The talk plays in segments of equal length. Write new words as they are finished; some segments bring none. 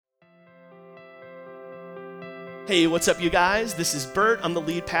Hey, what's up, you guys? This is Bert. I'm the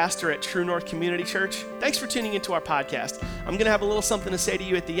lead pastor at True North Community Church. Thanks for tuning into our podcast. I'm going to have a little something to say to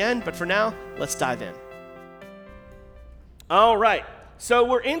you at the end, but for now, let's dive in. All right, so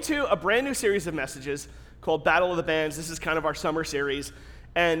we're into a brand new series of messages called Battle of the Bands. This is kind of our summer series.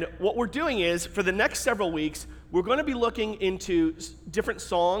 And what we're doing is, for the next several weeks, we're going to be looking into different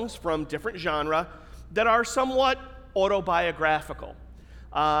songs from different genre that are somewhat autobiographical.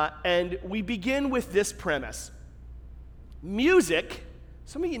 And we begin with this premise. Music,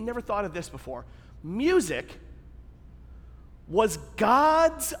 some of you never thought of this before, music was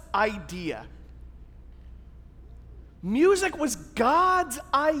God's idea. Music was God's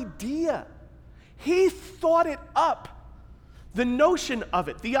idea. He thought it up. The notion of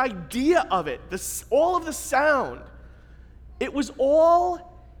it, the idea of it, all of the sound, it was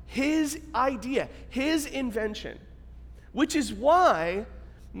all his idea, his invention, which is why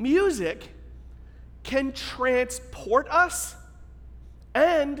music can transport us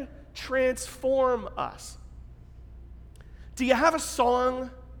and transform us. Do you have a song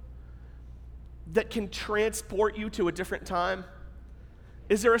that can transport you to a different time?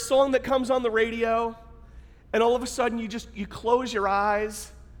 Is there a song that comes on the radio and all of a sudden you close your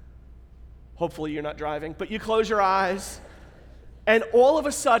eyes? Hopefully you're not driving, but you close your eyes and all of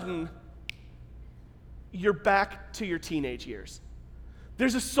a sudden you're back to your teenage years.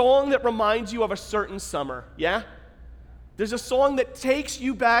 There's a song that reminds you of a certain summer, yeah? There's a song that takes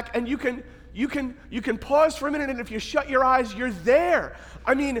you back, and you can pause for a minute, and if you shut your eyes, you're there.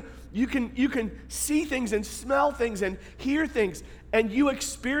 I mean, you can see things and smell things and hear things, and you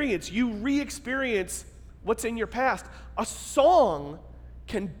re-experience what's in your past. A song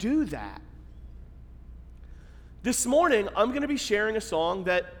can do that. This morning, I'm going to be sharing a song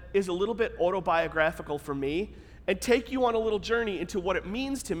that is a little bit autobiographical for me, and take you on a little journey into what it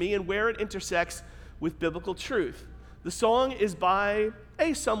means to me and where it intersects with biblical truth. The song is by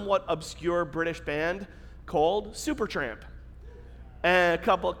a somewhat obscure British band called Supertramp. And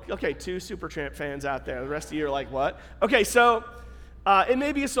two Supertramp fans out there. The rest of you are like, what? Okay, so it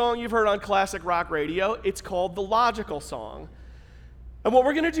may be a song you've heard on classic rock radio. It's called The Logical Song. And what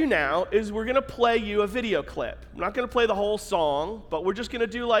we're going to do now is we're going to play you a video clip. I'm not going to play the whole song, but we're just going to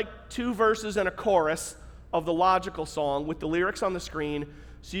do like 2 verses and a chorus of the Logical Song with the lyrics on the screen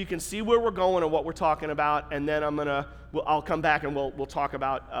so you can see where we're going and what we're talking about, and then I'll come back and we'll talk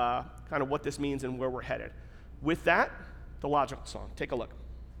about kind of what this means and where we're headed. With that, the Logical Song. Take a look.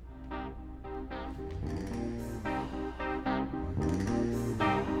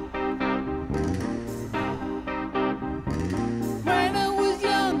 When I was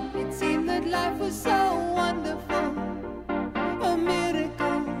young, it seemed that life was so wonderful, a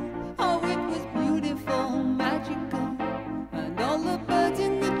miracle. Oh, it was beautiful, magical, and all the birds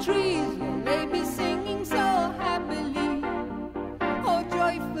in the trees, well, they be singing so happily, oh,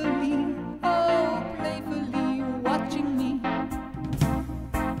 joyfully, oh, playfully, watching me.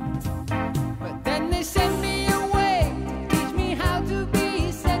 But then they sent me away to teach me how to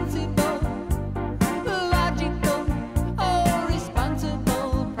be sensible, logical, oh,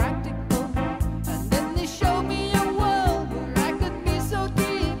 responsible, practical. And then they showed me a world where I could be so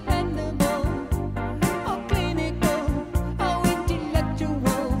dependable, oh, clinical, oh,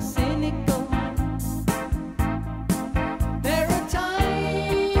 intellectual, cynical. There are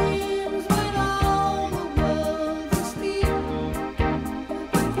times when all the world's asleep,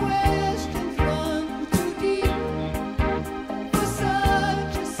 when questions run too deep for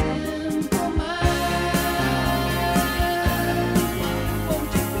such a simple mind.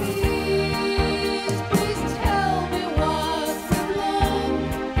 Won't you please tell me what you've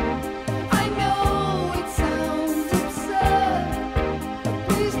learned? I know it sounds absurd, but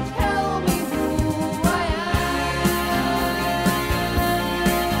please tell me who I am.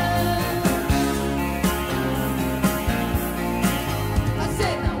 I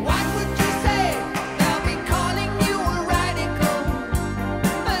said, now what would you say? They'll be calling you a radical,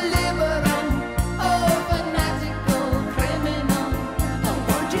 a liberal, oh, fanatical criminal. Oh,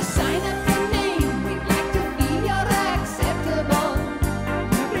 won't you sign up your name? We'd like to be your acceptable,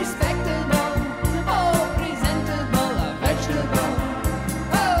 respectable, oh, presentable, a vegetable.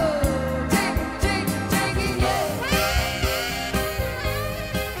 Oh, take it,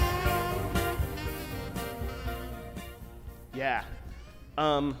 yeah. Yeah.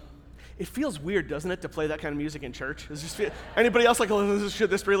 It feels weird, doesn't it, to play that kind of music in church? Anybody else like, oh, should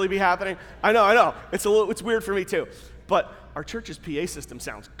this really be happening? I know. It's weird for me too. But our church's PA system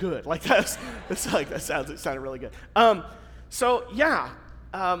sounds good. Like it sounded really good. The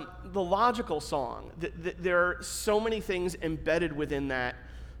Logical Song. There are so many things embedded within that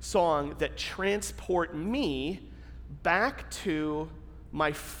song that transport me back to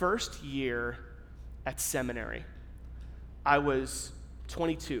my first year at seminary. I was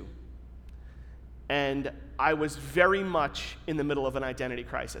 22, and I was very much in the middle of an identity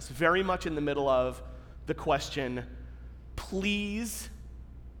crisis, very much in the middle of the question, please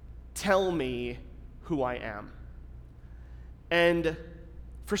tell me who I am. And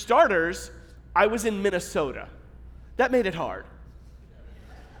for starters, I was in Minnesota. That made it hard.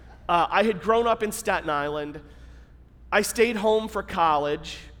 I had grown up in Staten Island. I stayed home for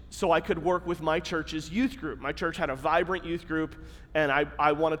college so I could work with my church's youth group. My church had a vibrant youth group, and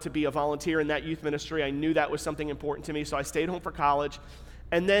I wanted to be a volunteer in that youth ministry. I knew that was something important to me, so I stayed home for college.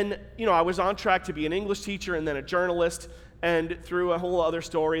 And then, I was on track to be an English teacher and then a journalist, and through a whole other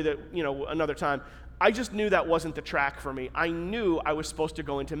story that, another time, I just knew that wasn't the track for me. I knew I was supposed to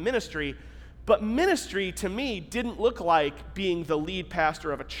go into ministry, but ministry to me didn't look like being the lead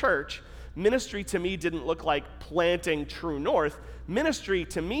pastor of a church. Ministry to me didn't look like planting True North. Ministry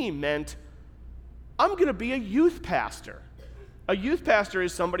to me meant I'm going to be a youth pastor. A youth pastor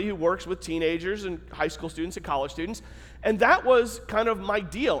is somebody who works with teenagers and high school students and college students, and that was kind of my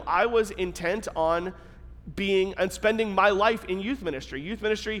deal. I was intent on being and spending my life in youth ministry. Youth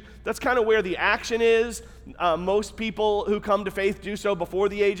ministry, that's kind of where the action is. Most people who come to faith do so before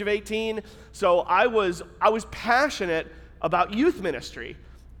the age of 18. So I was passionate about youth ministry.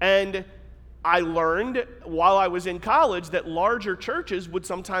 And I learned while I was in college that larger churches would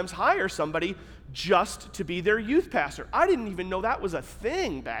sometimes hire somebody just to be their youth pastor. I didn't even know that was a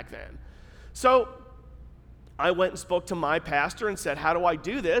thing back then. So I went and spoke to my pastor and said, how do I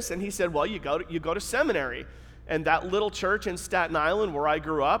do this? And he said, well, you go to seminary. And that little church in Staten Island where I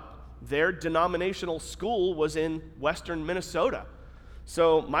grew up, their denominational school was in western Minnesota.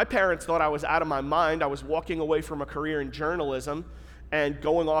 So my parents thought I was out of my mind. I was walking away from a career in journalism and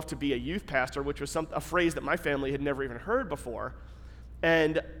going off to be a youth pastor, which was a phrase that my family had never even heard before.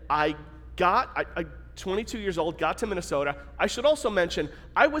 And I 22 years old, got to Minnesota. I should also mention,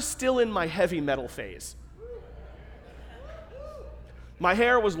 I was still in my heavy metal phase. My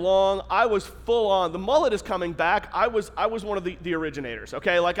hair was long. I was full on. The mullet is coming back. I was one of the originators,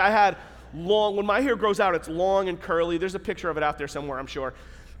 okay? Like I had long, when my hair grows out, it's long and curly. There's a picture of it out there somewhere, I'm sure.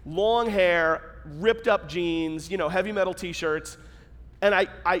 Long hair, ripped up jeans, heavy metal t-shirts. And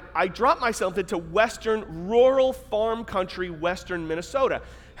I dropped myself into western, rural farm country, western Minnesota.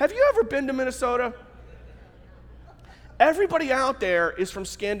 Have you ever been to Minnesota? Everybody out there is from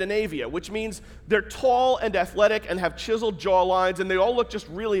Scandinavia, which means they're tall and athletic and have chiseled jawlines, and they all look just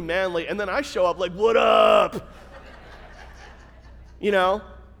really manly. And then I show up like, what up?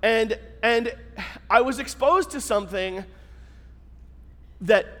 And I was exposed to something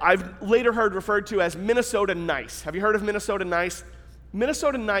that I've later heard referred to as Minnesota nice. Have you heard of Minnesota nice?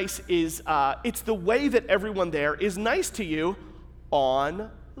 Minnesota nice is, it's the way that everyone there is nice to you on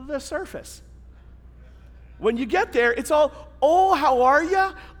the surface. When you get there, it's all, oh, how are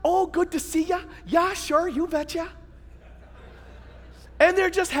ya? Oh, good to see ya. Yeah, sure, you betcha. And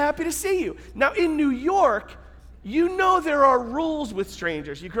they're just happy to see you. Now, in New York, there are rules with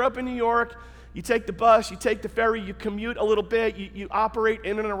strangers. You grew up in New York, you take the bus, you take the ferry, you commute a little bit, you operate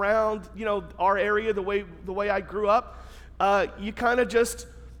in and around, our area the way I grew up. You kind of just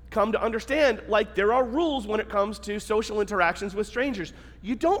come to understand, like, there are rules when it comes to social interactions with strangers.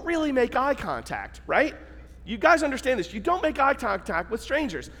 You don't really make eye contact, right? You guys understand this. You don't make eye contact with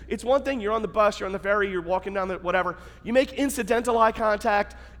strangers. It's one thing, you're on the bus, you're on the ferry, you're walking down the whatever. You make incidental eye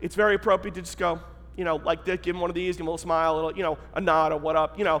contact. It's very appropriate to just go, like this, give them one of these, give them a little smile, a nod or what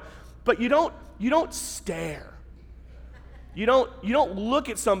up, But you don't stare. You don't look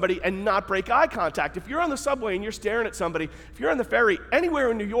at somebody and not break eye contact. If you're on the subway and you're staring at somebody, if you're on the ferry, anywhere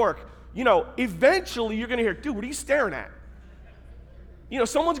in New York, eventually you're going to hear, dude, what are you staring at?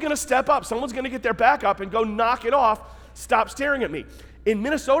 Someone's going to step up. Someone's going to get their back up and go knock it off. Stop staring at me. In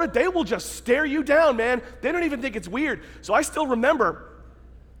Minnesota, they will just stare you down, man. They don't even think it's weird. So I still remember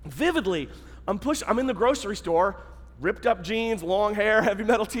vividly, I'm in the grocery store, ripped up jeans, long hair, heavy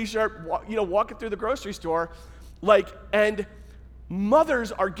metal t-shirt, walking through the grocery store, and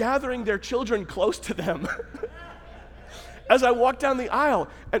mothers are gathering their children close to them as I walk down the aisle.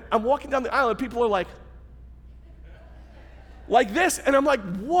 And I'm walking down the aisle and people are like this, and I'm like,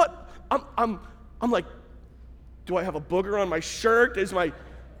 what? I'm like, do I have a booger on my shirt? Is my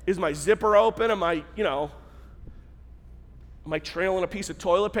zipper open? Am I trailing a piece of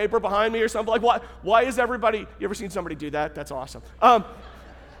toilet paper behind me or something? Like, why is everybody, you ever seen somebody do that? That's awesome.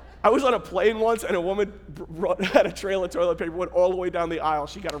 I was on a plane once, and a woman had a trail of toilet paper, went all the way down the aisle.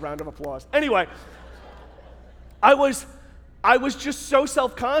 She got a round of applause. Anyway, I was just so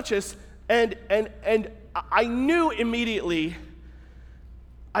self-conscious, and I knew immediately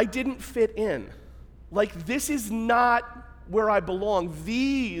I didn't fit in. Like, this is not where I belong.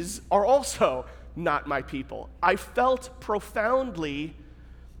 These are also not my people. I felt profoundly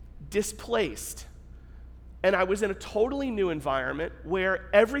displaced. And I was in a totally new environment where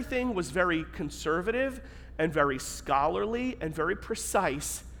everything was very conservative and very scholarly and very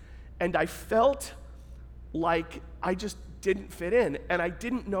precise. And I felt like I just didn't fit in, and I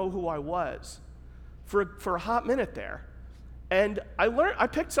didn't know who I was for a hot minute there. And I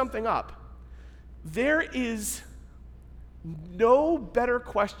picked something up. There is no better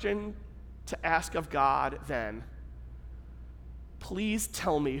question to ask of God than, please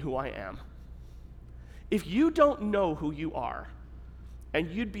tell me who I am. If you don't know who you are, and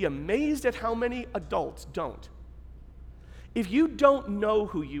you'd be amazed at how many adults don't, if you don't know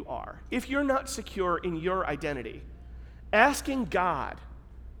who you are, if you're not secure in your identity, asking God,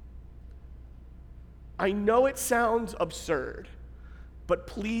 I know it sounds absurd, but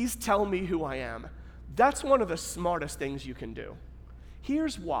please tell me who I am. That's one of the smartest things you can do.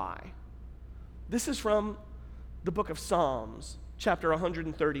 Here's why. This is from the book of Psalms, chapter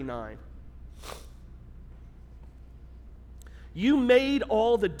 139. You made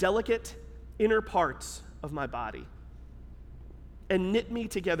all the delicate inner parts of my body and knit me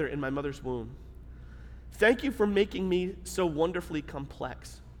together in my mother's womb. Thank you for making me so wonderfully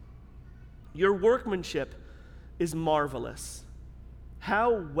complex. Your workmanship is marvelous.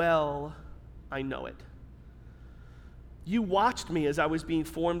 How well I know it. You watched me as I was being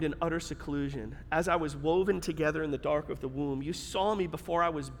formed in utter seclusion, as I was woven together in the dark of the womb. You saw me before I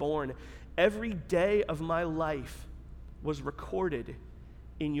was born. Every day of my life was recorded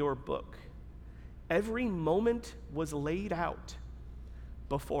in your book. Every moment was laid out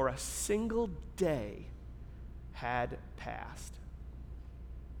before a single day had passed.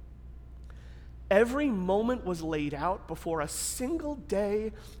 Every moment was laid out before a single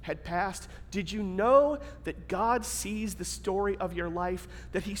day had passed. Did you know that God sees the story of your life,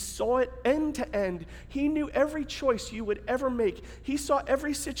 that He saw it end to end? He knew every choice you would ever make. He saw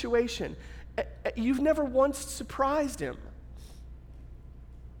every situation. You've never once surprised Him.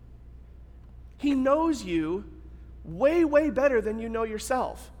 He knows you way, way better than you know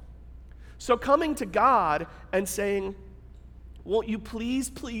yourself. So coming to God and saying, won't you please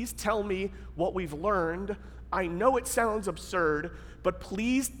tell me what we've learned? I know it sounds absurd, but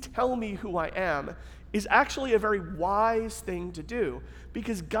please tell me who I am, is actually a very wise thing to do,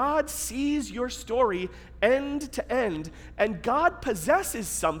 because God sees your story end to end, and God possesses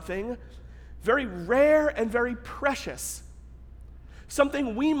something very rare and very precious.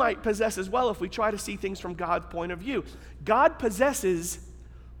 Something we might possess as well if we try to see things from God's point of view. God possesses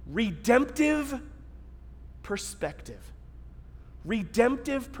redemptive perspective.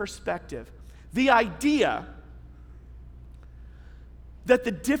 Redemptive perspective. The idea that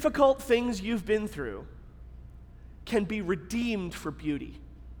the difficult things you've been through can be redeemed for beauty.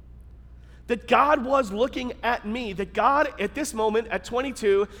 That God was looking at me, that God at this moment at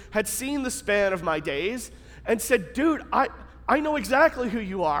 22 had seen the span of my days and said, dude, I know exactly who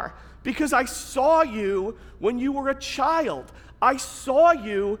you are because I saw you when you were a child. I saw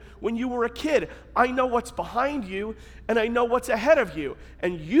you when you were a kid. I know what's behind you, and I know what's ahead of you.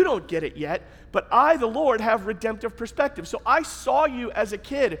 And you don't get it yet, but I, the Lord, have redemptive perspective. So I saw you as a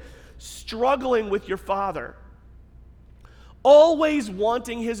kid struggling with your father, always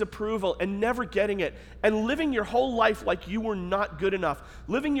wanting his approval and never getting it, and living your whole life like you were not good enough,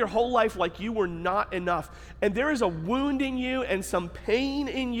 living your whole life like you were not enough. And there is a wound in you and some pain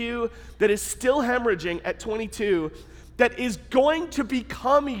in you that is still hemorrhaging at 22 that is going to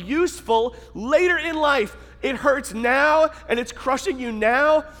become useful later in life. It hurts now and it's crushing you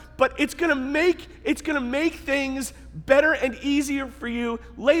now, but it's gonna make things better and easier for you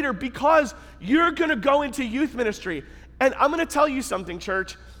later because you're gonna go into youth ministry. And I'm gonna tell you something,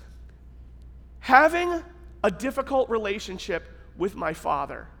 church. Having a difficult relationship with my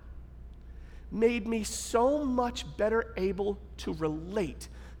father made me so much better able to relate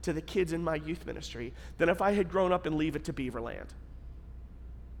to the kids in my youth ministry than if I had grown up in Leave It to Beaverland.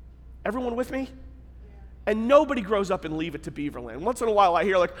 Everyone with me? And nobody grows up and Leave It to Beaverland. Once in a while I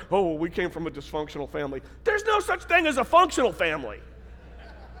hear like, oh, we came from a dysfunctional family. There's no such thing as a functional family.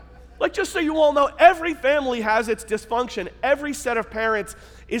 Like, just so you all know, every family has its dysfunction. Every set of parents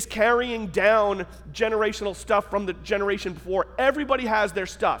is carrying down generational stuff from the generation before. Everybody has their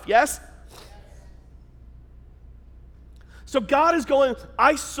stuff, yes? So God is going,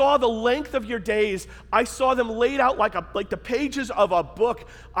 I saw the length of your days. I saw them laid out like the pages of a book.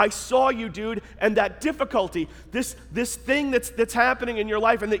 I saw you, dude, and that difficulty, this thing that's happening in your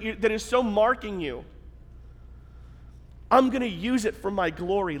life and that is so marking you. I'm going to use it for my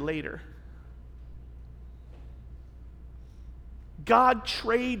glory later. God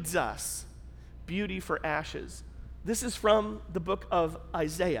trades us beauty for ashes. This is from the book of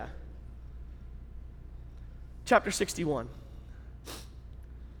Isaiah, chapter 61.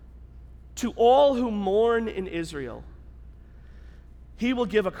 To all who mourn in Israel, he will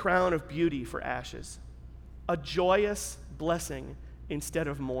give a crown of beauty for ashes, a joyous blessing instead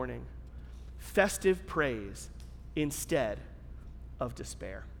of mourning, festive praise instead of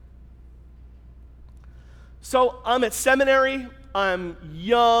despair. So I'm at seminary, I'm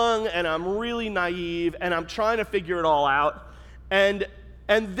young, and I'm really naive, and I'm trying to figure it all out. And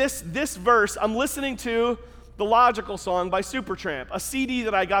this verse, I'm listening to the Logical Song by Supertramp, a CD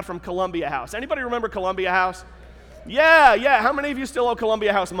that I got from Columbia House. Anybody remember Columbia House? Yeah. How many of you still owe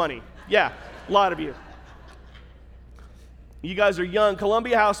Columbia House money? Yeah, a lot of you. You guys are young.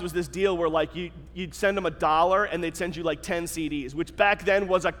 Columbia House was this deal where like you'd send them $1 and they'd send you like 10 CDs, which back then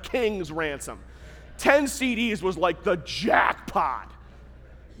was a king's ransom. 10 CDs was like the jackpot,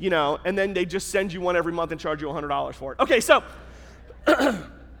 and then they just send you one every month and charge you $100 for it. Okay, so,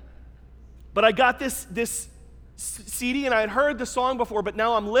 but I got this CD and I had heard the song before, but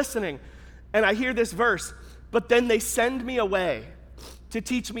now I'm listening and I hear this verse. But then they send me away to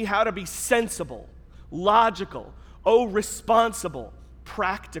teach me how to be sensible, logical, responsible,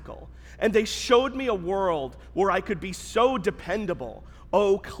 practical. And they showed me a world where I could be so dependable,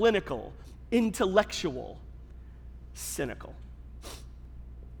 clinical, intellectual, cynical.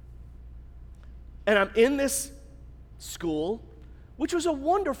 And I'm in this school, which was a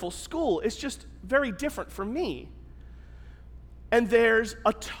wonderful school. It's just very different from me. And there's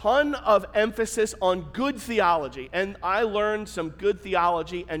a ton of emphasis on good theology, and I learned some good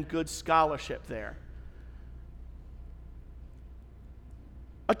theology and good scholarship there.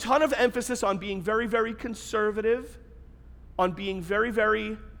 A ton of emphasis on being very, very conservative, on being very,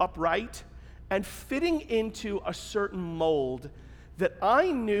 very upright, and fitting into a certain mold that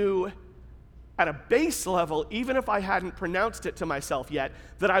I knew at a base level, even if I hadn't pronounced it to myself yet,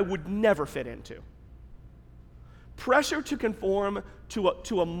 that I would never fit into. Pressure to conform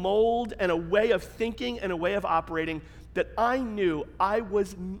to a mold and a way of thinking and a way of operating that I knew I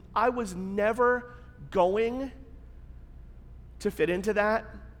was never going to fit into that,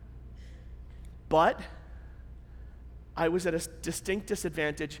 but I was at a distinct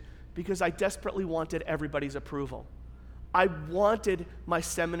disadvantage because I desperately wanted everybody's approval. I wanted my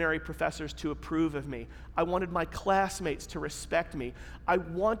seminary professors to approve of me. I wanted my classmates to respect me. I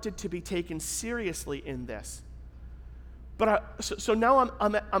wanted to be taken seriously in this. But so now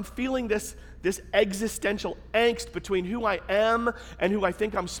I'm feeling this existential angst between who I am and who I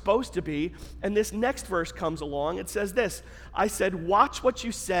think I'm supposed to be. And this next verse comes along. It says this: I said, watch what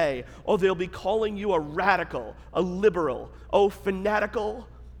you say, or they'll be calling you a radical, a liberal, fanatical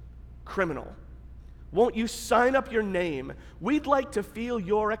criminal. Won't you sign up your name? We'd like to feel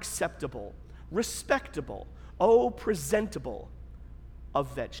you're acceptable, respectable, presentable, a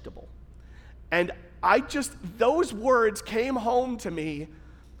vegetable. And those words came home to me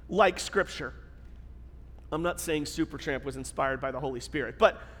like scripture. I'm not saying Supertramp was inspired by the Holy Spirit,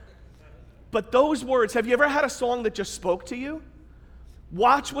 but those words, have you ever had a song that just spoke to you?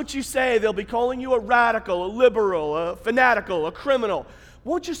 Watch what you say, they'll be calling you a radical, a liberal, a fanatical, a criminal.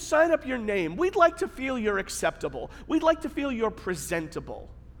 Won't you sign up your name? We'd like to feel you're acceptable. We'd like to feel you're presentable.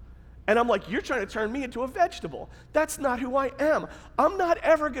 And I'm like, you're trying to turn me into a vegetable. That's not who I am. I'm not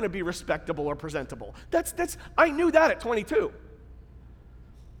ever going to be respectable or presentable. I knew that at 22.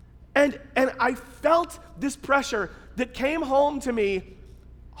 And I felt this pressure that came home to me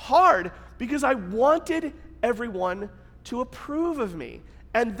hard because I wanted everyone to approve of me.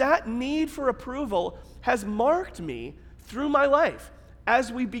 And that need for approval has marked me through my life.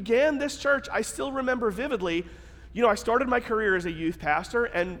 As we began this church, I still remember vividly, I started my career as a youth pastor,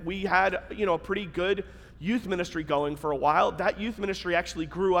 and we had, a pretty good youth ministry going for a while. That youth ministry actually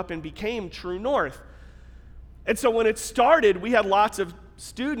grew up and became True North. And so when it started, we had lots of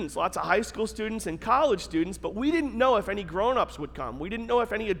students, lots of high school students and college students, but we didn't know if any grown-ups would come. We didn't know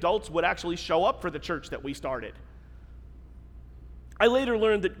if any adults would actually show up for the church that we started. I later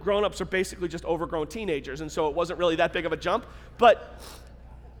learned that grown-ups are basically just overgrown teenagers, and so it wasn't really that big of a jump, but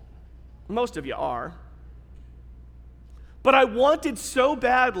most of you are. But I wanted so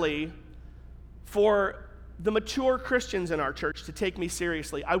badly for the mature Christians in our church to take me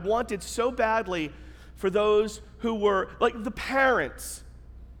seriously. I wanted so badly for those who were like the parents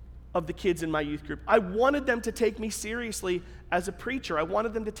of the kids in my youth group. I wanted them to take me seriously as a preacher. I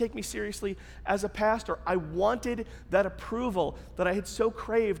wanted them to take me seriously as a pastor. I wanted that approval that I had so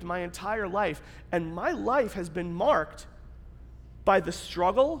craved my entire life. And my life has been marked by the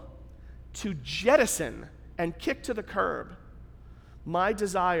struggle to jettison and kick to the curb my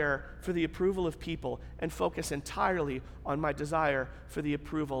desire for the approval of people and focus entirely on my desire for the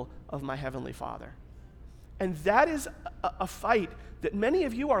approval of my Heavenly Father. And that is a fight that many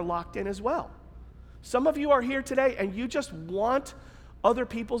of you are locked in as well. Some of you are here today and you just want other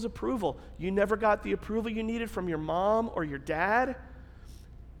people's approval. You never got the approval you needed from your mom or your dad,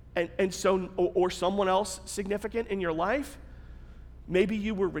 and so, or someone else significant in your life. Maybe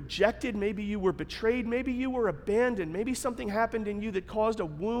you were rejected, maybe you were betrayed, maybe you were abandoned, maybe something happened in you that caused a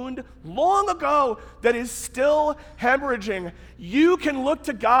wound long ago that is still hemorrhaging. You can look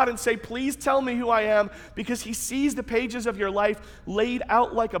to God and say, please tell me who I am, because He sees the pages of your life laid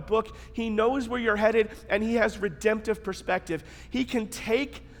out like a book. He knows where you're headed, and He has redemptive perspective. He can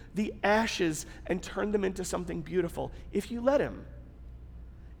take the ashes and turn them into something beautiful if you let Him.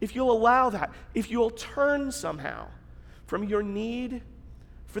 If you'll allow that, if you'll turn somehow from your need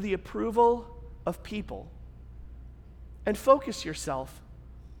for the approval of people and focus yourself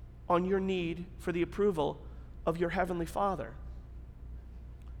on your need for the approval of your Heavenly Father.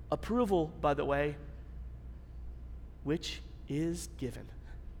 Approval, by the way, which is given.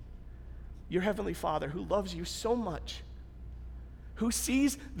 Your Heavenly Father, who loves you so much, who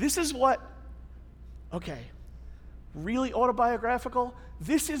sees, this is what, really autobiographical,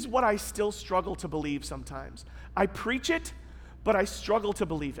 this is what I still struggle to believe sometimes. I preach it, but I struggle to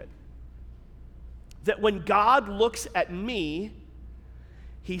believe it. That when God looks at me,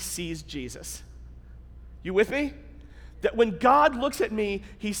 He sees Jesus. You with me? That when God looks at me,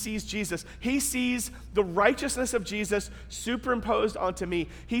 He sees Jesus. He sees the righteousness of Jesus superimposed onto me.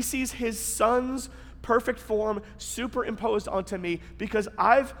 He sees His Son's perfect form superimposed onto me because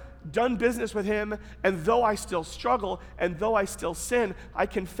I've done business with Him, and though I still struggle, and though I still sin, I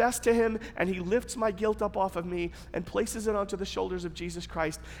confess to Him, and He lifts my guilt up off of me and places it onto the shoulders of Jesus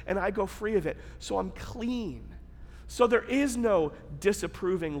Christ, and I go free of it. So I'm clean. So there is no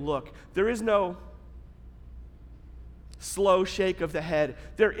disapproving look. There is no slow shake of the head.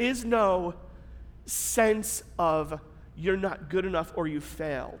 There is no sense of you're not good enough or you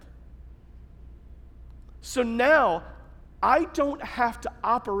failed. So now, I don't have to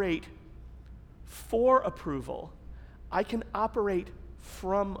operate for approval. I can operate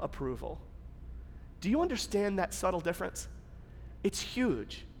from approval. Do you understand that subtle difference? It's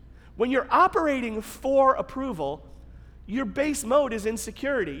huge. When you're operating for approval, your base mode is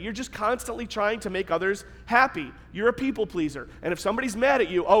insecurity. You're just constantly trying to make others happy. You're a people pleaser. And if somebody's mad at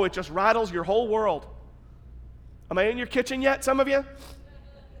you, it just rattles your whole world. Am I in your kitchen yet, some of you?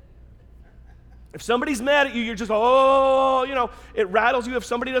 If somebody's mad at you, you're just, it rattles you. If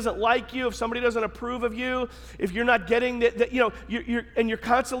somebody doesn't like you, if somebody doesn't approve of you, if you're not getting that, you're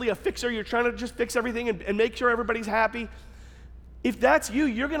constantly a fixer, you're trying to just fix everything and make sure everybody's happy. If that's you,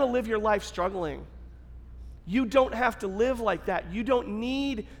 you're going to live your life struggling. You don't have to live like that. You don't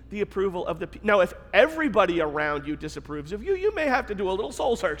need the approval of the people. Now, if everybody around you disapproves of you, you may have to do a little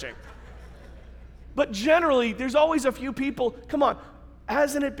soul searching. But generally, there's always a few people. Come on.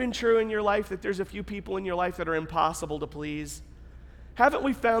 Hasn't it been true in your life that there's a few people in your life that are impossible to please? Haven't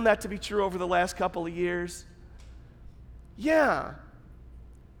we found that to be true over the last couple of years? Yeah.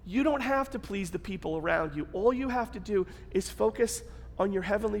 You don't have to please the people around you. All you have to do is focus on your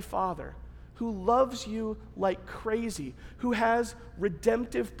Heavenly Father, who loves you like crazy, who has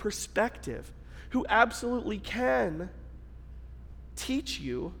redemptive perspective, who absolutely can teach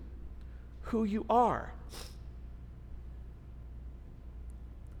you who you are.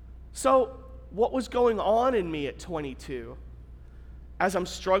 So, what was going on in me at 22 as I'm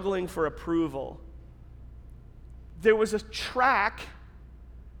struggling for approval? There was a track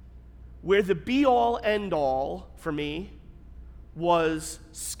where the be-all, end-all for me was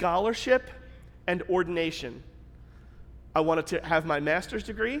scholarship and ordination. I wanted to have my master's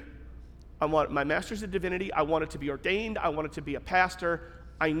degree. I wanted my master's in divinity. I wanted to be ordained. I wanted to be a pastor.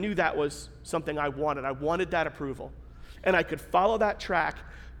 I knew that was something I wanted. I wanted that approval. And I could follow that track.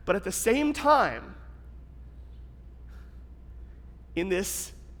 But at the same time, in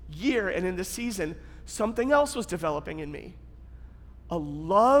this year and in this season, something else was developing in me. A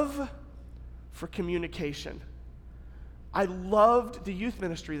love for communication. I loved the youth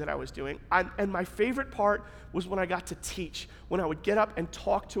ministry that I was doing, and my favorite part was when I got to teach, when I would get up and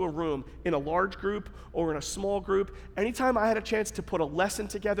talk to a room in a large group or in a small group. Anytime I had a chance to put a lesson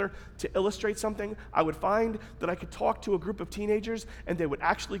together to illustrate something, I would find that I could talk to a group of teenagers, and they would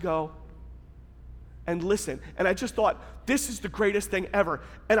actually go and listen. And I just thought, this is the greatest thing ever.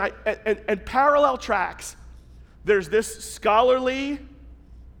 And parallel tracks, there's this scholarly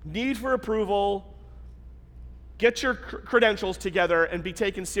need for approval, get your credentials together and be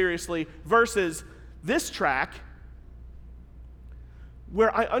taken seriously, versus this track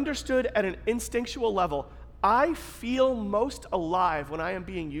where I understood at an instinctual level, I feel most alive when I am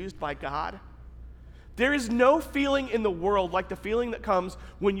being used by God. There is no feeling in the world like the feeling that comes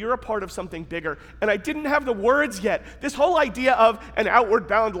when you're a part of something bigger. And I didn't have the words yet. This whole idea of an outward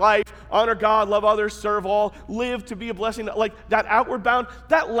bound life, honor God, love others, serve all, live to be a blessing, like that outward bound,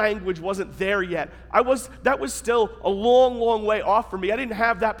 that language wasn't there yet. That was still a long, long way off for me. I didn't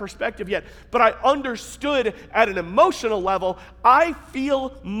have that perspective yet. But I understood at an emotional level, I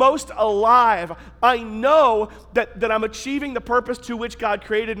feel most alive. I know that I'm achieving the purpose to which God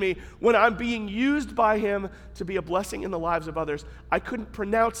created me when I'm being used by Him to be a blessing in the lives of others. I couldn't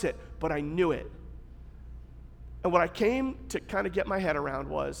pronounce it, but I knew it. And what I came to kind of get my head around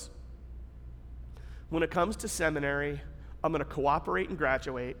was, when it comes to seminary, I'm going to cooperate and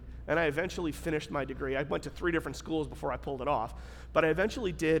graduate, and I eventually finished my degree. I went to 3 different schools before I pulled it off, but I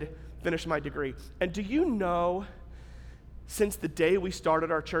eventually did finish my degree. And do you know, since the day we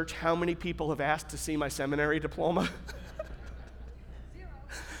started our church, how many people have asked to see my seminary diploma?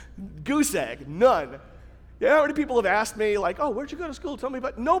 Goose egg, none. You know how many people have asked me, like, oh, where'd you go to school? Tell me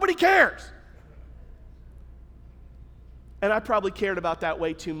about. Nobody cares. And I probably cared about that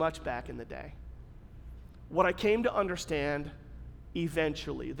way too much back in the day. What I came to understand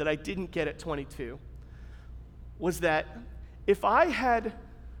eventually, that I didn't get at 22, was that if I had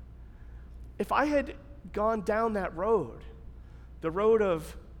gone down that road, the road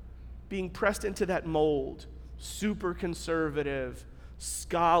of being pressed into that mold, super conservative,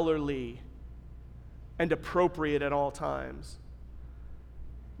 scholarly, and appropriate at all times,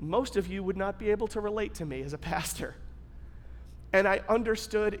 most of you would not be able to relate to me as a pastor. And I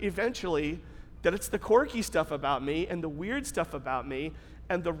understood eventually that it's the quirky stuff about me and the weird stuff about me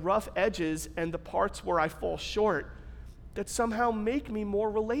and the rough edges and the parts where I fall short that somehow make me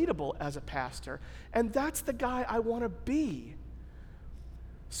more relatable as a pastor. And that's the guy I want to be.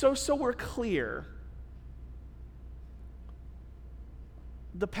 So we're clear.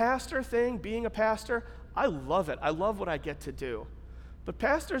 The pastor thing, being a pastor, I love it. I love what I get to do. But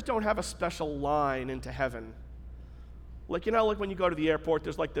pastors don't have a special line into heaven. Like, you know, like when you go to the airport,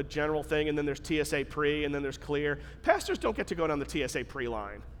 there's like the general thing, and then there's TSA pre, and then there's clear. Pastors don't get to go down the TSA pre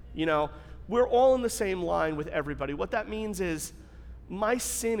line. You know, we're all in the same line with everybody. What that means is my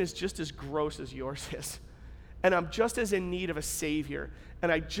sin is just as gross as yours is. And I'm just as in need of a Savior.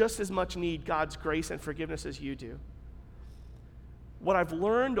 And I just as much need God's grace and forgiveness as you do. What I've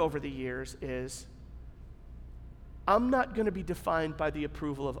learned over the years is I'm not going to be defined by the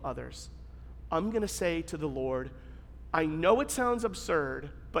approval of others. I'm going to say to the Lord, I know it sounds absurd,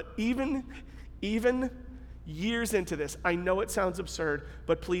 but even years into this, I know it sounds absurd,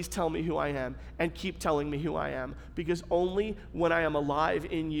 but please tell me who I am and keep telling me who I am, because only when I am alive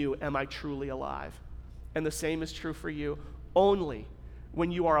in you am I truly alive. And the same is true for you. Only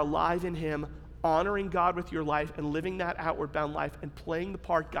when you are alive in Him, honoring God with your life and living that outward bound life and playing the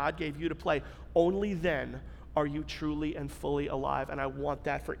part God gave you to play, only then are you truly and fully alive. And I want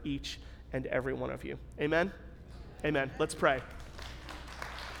that for each and every one of you. Amen? Amen. Let's pray.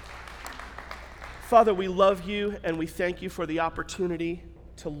 Father, we love you and we thank you for the opportunity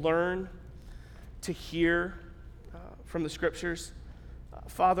to learn, to hear from the Scriptures.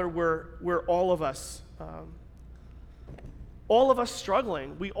 Father, we're all of us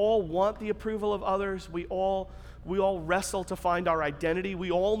struggling. We all want the approval of others. We all wrestle to find our identity.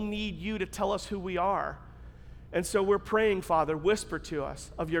 We all need you to tell us who we are. And so we're praying, Father, whisper to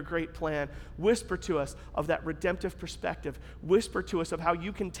us of your great plan. Whisper to us of that redemptive perspective. Whisper to us of how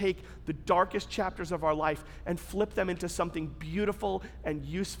you can take the darkest chapters of our life and flip them into something beautiful and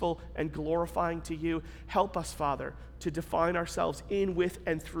useful and glorifying to you. Help us, Father, to define ourselves in, with,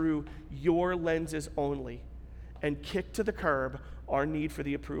 and through your lenses only, and kick to the curb our need for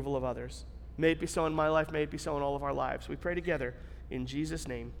the approval of others. May it be so in my life. May it be so in all of our lives. We pray together in Jesus'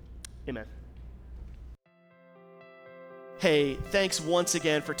 name. Amen. Hey, thanks once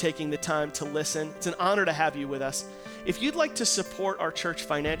again for taking the time to listen. It's an honor to have you with us. If you'd like to support our church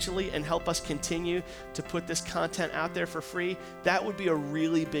financially and help us continue to put this content out there for free, that would be a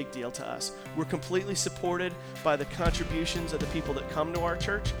really big deal to us. We're completely supported by the contributions of the people that come to our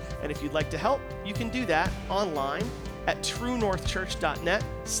church. And if you'd like to help, you can do that online at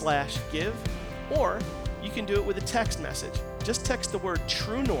truenorthchurch.net/give, or you can do it with a text message. Just text the word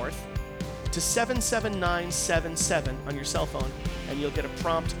True North to 77977 on your cell phone, and you'll get a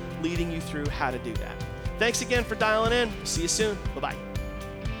prompt leading you through how to do that. Thanks again for dialing in. See you soon. Bye-bye.